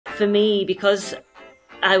for me, because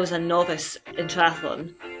I was a novice in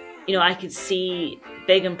triathlon, you know, I could see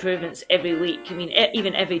big improvements every week. I mean,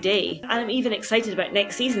 even every day. And I'm even excited about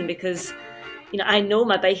next season because, you know, I know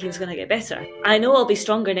my biking is going to get better. I know I'll be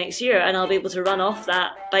stronger next year and I'll be able to run off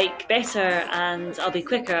that bike better and I'll be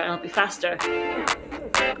quicker and I'll be faster.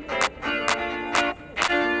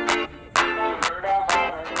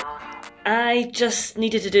 I just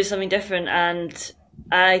needed to do something different, and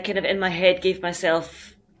I kind of in my head gave myself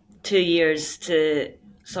 2 years to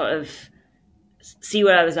sort of see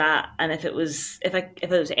where I was at, and if it was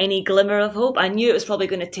any glimmer of hope. I knew it was probably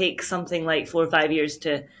going to take something like 4 or 5 years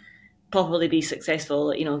to properly be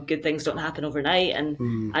successful. You know, good things don't happen overnight,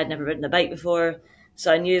 and I'd never ridden a bike before,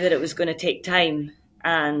 so I knew that it was going to take time.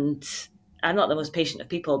 And I'm not the most patient of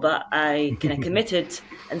people, but I kind of committed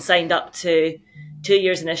and signed up to 2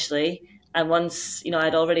 years initially. And once, you know,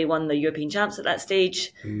 I'd already won the European champs at that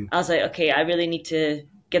stage, I was like, okay, I really need to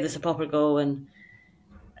give this a proper go. And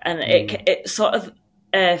it sort of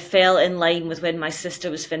fell in line with when my sister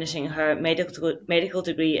was finishing her medical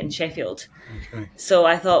degree in Sheffield. Okay. So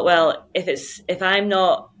I thought, well, if I'm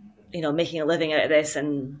not, you know, making a living out of this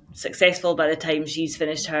and successful by the time she's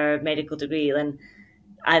finished her medical degree, then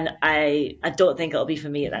I don't think it'll be for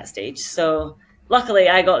me at that stage. So luckily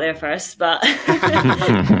I got there first, but I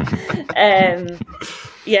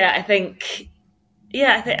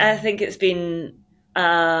think it's been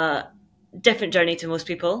a different journey to most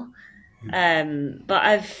people. But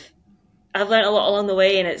I've learned a lot along the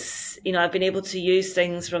way, and it's, you know, I've been able to use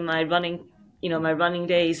things from my running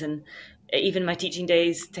days and even my teaching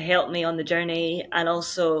days to help me on the journey. And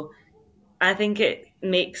also I think it's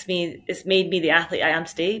made me the athlete I am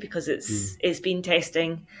today, because it's been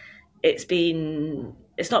testing. It's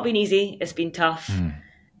not been easy. It's been tough.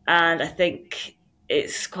 And I think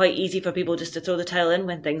it's quite easy for people just to throw the towel in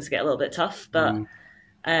when things get a little bit tough. But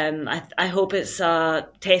I hope it's a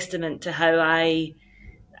testament to how I,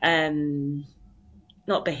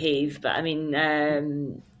 not behave, but I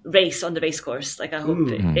mean, race on the race course. Like, I hope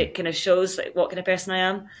it kind of shows like what kind of person I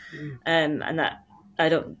am, and that I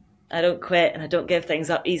don't quit and I don't give things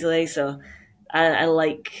up easily. So I'd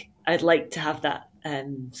like to have that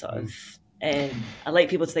sort of. I like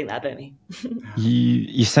people to think that about me.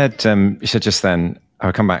 You said just then,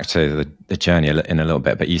 I'll come back to the journey in a little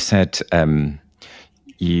bit, but you said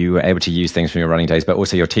you were able to use things from your running days, but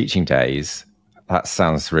also your teaching days. That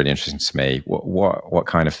sounds really interesting to me. What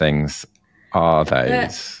kind of things are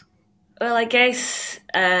those? Well, I guess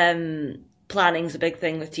planning's a big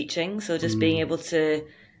thing with teaching. So just being able to,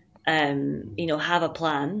 you know, have a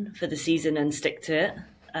plan for the season and stick to it,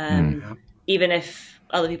 even if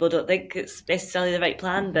other people don't think it's necessarily the right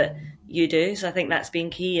plan, but you do. So I think that's been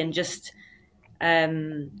key. And just, I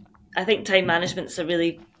think time management's a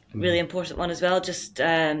really, really important one as well. Just,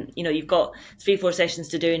 you know, you've got 3-4 sessions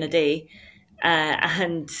to do in a day,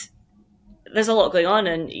 and there's a lot going on,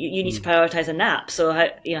 and you need to prioritize a nap. So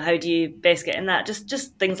how do you best get in that?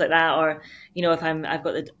 Just things like that. Or, you know, if I've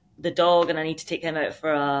got the dog and I need to take him out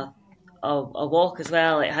for a walk as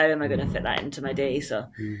well, like how am I going to fit that into my day? So,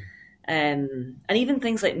 and even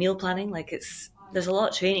things like meal planning, like there's a lot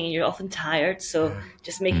of training and you're often tired. So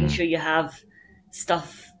just making sure you have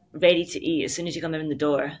stuff ready to eat as soon as you come in the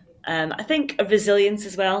door. I think a resilience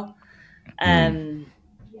as well. You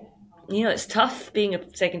know, it's tough being a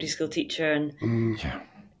secondary school teacher, and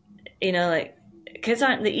you know, like, kids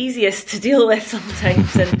aren't the easiest to deal with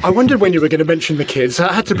sometimes. And I wondered when you were going to mention the kids.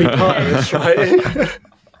 That had to be part of this, right?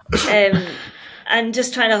 And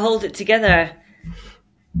just trying to hold it together.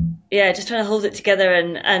 Yeah, just trying to hold it together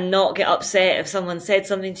and not get upset if someone said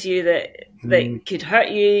something to you that could hurt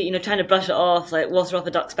you. You know, trying to brush it off, like water off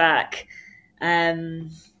a duck's back.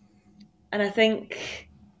 And I think,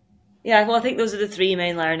 I think those are the 3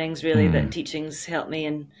 main learnings really that teaching's helped me.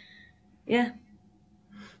 And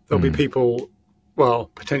there'll be people, well,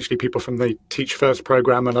 potentially people from the Teach First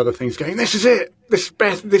program and other things going, this is it. This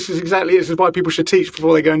is exactly it. This is why people should teach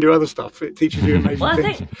before they go and do other stuff. It teaches you amazing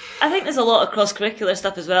things. I think there's a lot of cross-curricular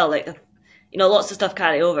stuff as well. Like, you know, lots of stuff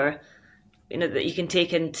carry over, you know, that you can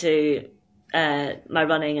take into my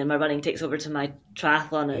running, and my running takes over to my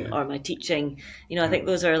triathlon or my teaching. You know, I think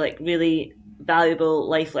those are like really valuable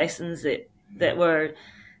life lessons that were,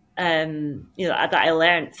 you know, that I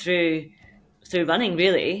learned through running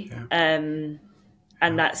really. And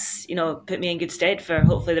that's, you know, put me in good stead for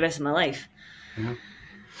hopefully the rest of my life. Yeah.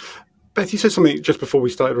 Beth, you said something just before we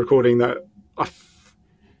started recording that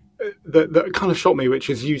that kind of shocked me, which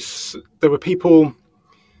is there were people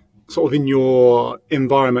sort of in your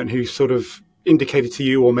environment who sort of indicated to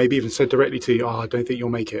you, or maybe even said directly to you, I don't think you'll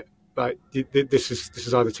make it. like this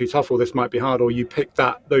is either too tough or this might be hard, or you pick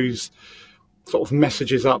those sort of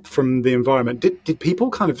messages up from the environment. Did people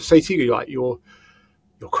kind of say to you like you're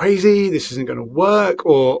crazy, this isn't going to work,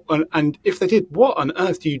 and if they did, what on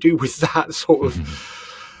earth do you do with that sort of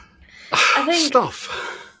stuff?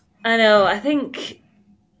 I know. I think,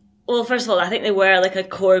 well, first of all, I think they were like a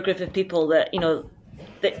core group of people that,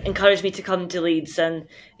 that encouraged me to come to Leeds, and,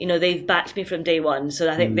 they've backed me from day one. So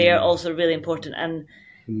I think they're also really important, and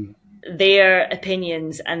their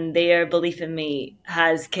opinions and their belief in me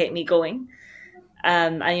has kept me going.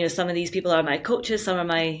 And, some of these people are my coaches, some are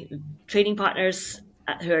my training partners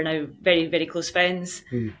who are now very, very close friends.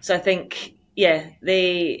 So I think,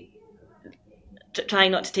 they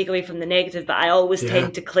trying not to take away from the negative, but I always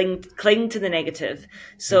tend to cling to the negative.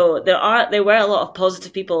 So there were a lot of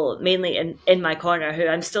positive people, mainly in my corner, who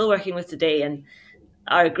I'm still working with today and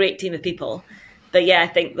are a great team of people. But I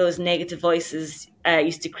think those negative voices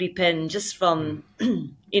used to creep in just from,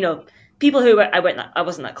 people who I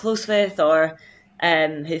wasn't that close with, or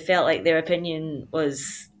who felt like their opinion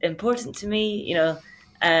was important to me,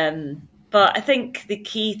 But I think the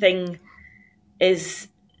key thing is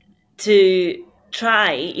to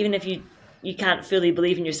try, even if you can't fully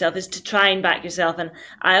believe in yourself, is to try and back yourself. And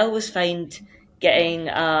I always find getting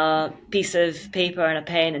a piece of paper and a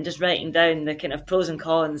pen and just writing down the kind of pros and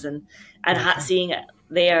cons and seeing it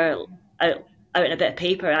there out in a bit of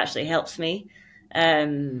paper actually helps me.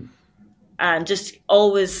 And just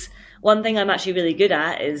always, one thing I'm actually really good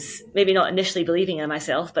at is maybe not initially believing in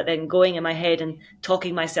myself, but then going in my head and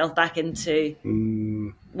talking myself back into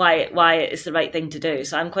why it's the right thing to do.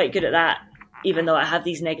 So I'm quite good at that, even though I have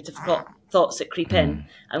these negative thoughts that creep in.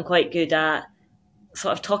 I'm quite good at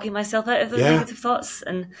sort of talking myself out of those negative thoughts.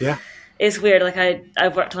 And it's weird, like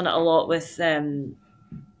I've worked on it a lot with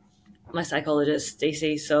my psychologist,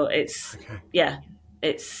 Stacey. So it's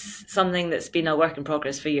something that's been a work in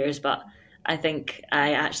progress for years, but I think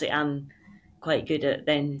I actually am quite good at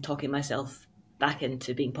then talking myself back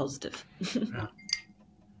into being positive.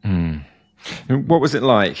 What was it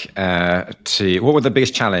like what were the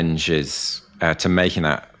biggest challenges to making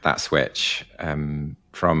that switch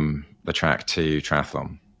from the track to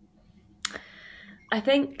triathlon? I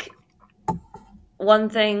think one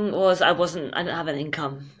thing was I didn't have an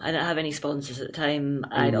income. I didn't have any sponsors at the time.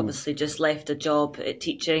 I'd obviously just left a job at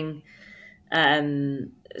teaching.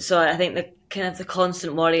 So I think the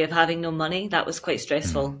constant worry of having no money, that was quite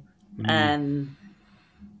stressful.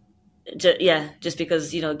 Just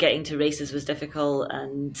because, getting to races was difficult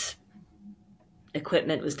and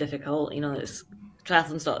equipment was difficult.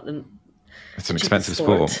 Triathlon's not it's an expensive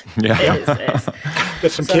sport. It is.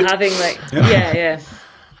 Get some so kit. having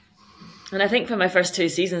and I think for my first 2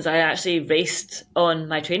 seasons I actually raced on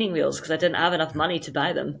my training wheels because I didn't have enough money to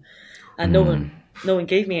buy them, and no one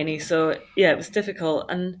gave me any. So it was difficult.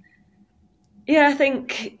 And I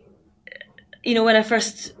think when I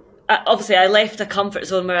first obviously I left a comfort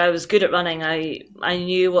zone where I was good at running. I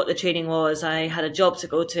knew what the training was. I had a job to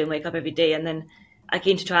go to and wake up every day. And then I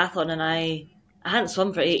came to triathlon, and I hadn't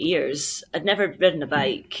swum for 8 years. I'd never ridden a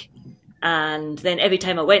bike. And then every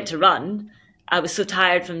time I went to run, I was so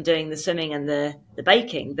tired from doing the swimming and the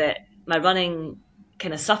biking that my running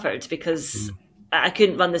kind of suffered because I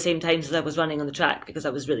couldn't run the same times as I was running on the track because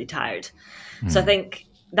I was really tired. So I think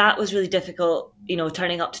that was really difficult,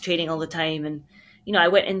 turning up to training all the time. And I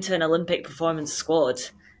went into an Olympic performance squad,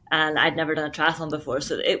 and I'd never done a triathlon before,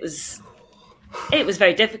 so it was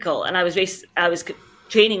very difficult. And I was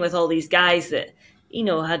training with all these guys that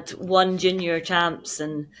had won junior champs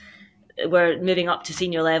and were moving up to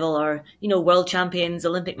senior level, or world champions,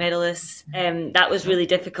 Olympic medalists. That was really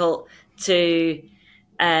difficult to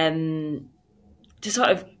sort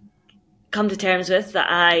of come to terms with, that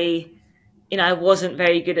I wasn't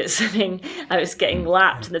very good at swimming. I was getting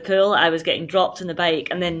lapped in the pool. I was getting dropped on the bike,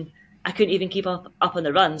 and then I couldn't even keep up on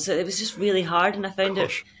the run. So it was just really hard, and I found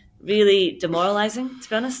it really demoralizing, to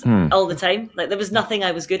be honest, all the time. Like there was nothing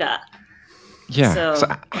I was good at. Yeah. So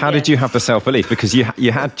how did you have the self-belief? Because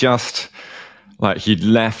you had just, like, you'd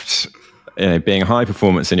left being high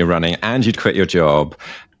performance in your running, and you'd quit your job.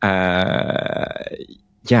 And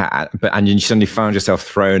you suddenly found yourself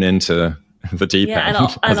thrown into the deep end,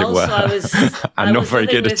 as it were. I'm not very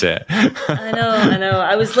good at it. I know.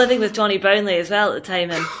 I was living with Johnny Brownlee as well at the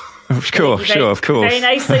time, and of course. Very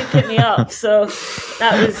nicely put me up. So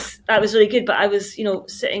that was really good. But I was,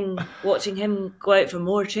 sitting watching him go out for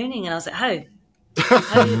more training, and I was like, how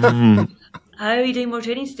are you doing more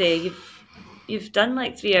training today? You've done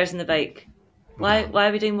like 3 hours on the bike. Why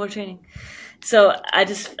are we doing more training? So I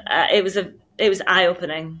just it was eye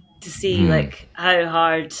opening to see like how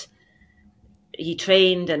hard he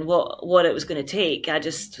trained and what it was going to take, I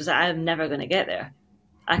just was like, I'm never going to get there.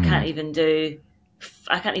 I can't even do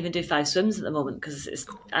 5 swims at the moment because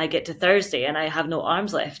I get to Thursday and I have no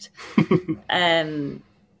arms left.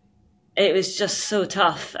 It was just so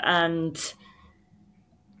tough, and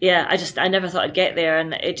yeah, I never thought I'd get there,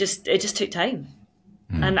 and it just took time,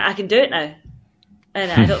 and I can do it now,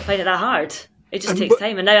 and I don't find it that hard. It just takes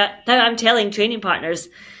time, and now I'm telling training partners,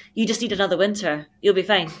 you just need another winter, you'll be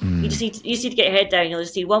fine. You just need to get your head down. You'll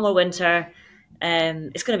just need one more winter.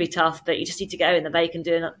 It's going to be tough, but you just need to get out on the bike and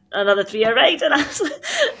do another 3-year ride. And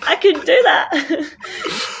I couldn't do that.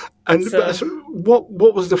 And so, what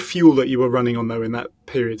was the fuel that you were running on though in that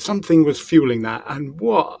period? Something was fueling that, and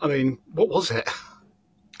what was it?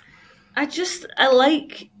 I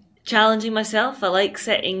like challenging myself. I like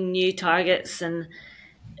setting new targets, and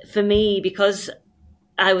for me, because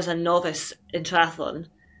I was a novice in triathlon,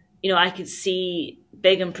 I could see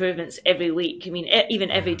big improvements every week. I mean,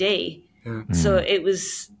 even every day. Yeah. So it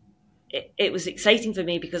was exciting for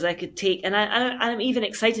me because I could take, and I'm even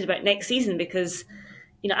excited about next season because,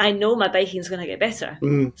 I know my biking is going to get better.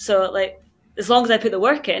 So like, as long as I put the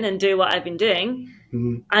work in and do what I've been doing,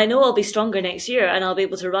 I know I'll be stronger next year and I'll be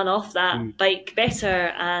able to run off that bike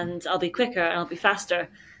better, and I'll be quicker and I'll be faster.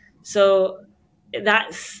 So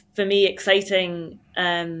that's for me exciting.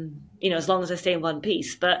 As long as I stay in one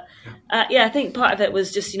piece. But I think part of it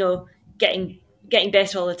was just getting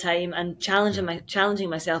better all the time and challenging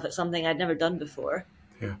myself at something I'd never done before.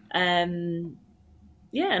 It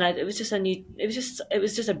was just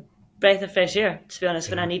a breath of fresh air, to be honest,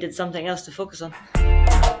 when I needed something else to focus on.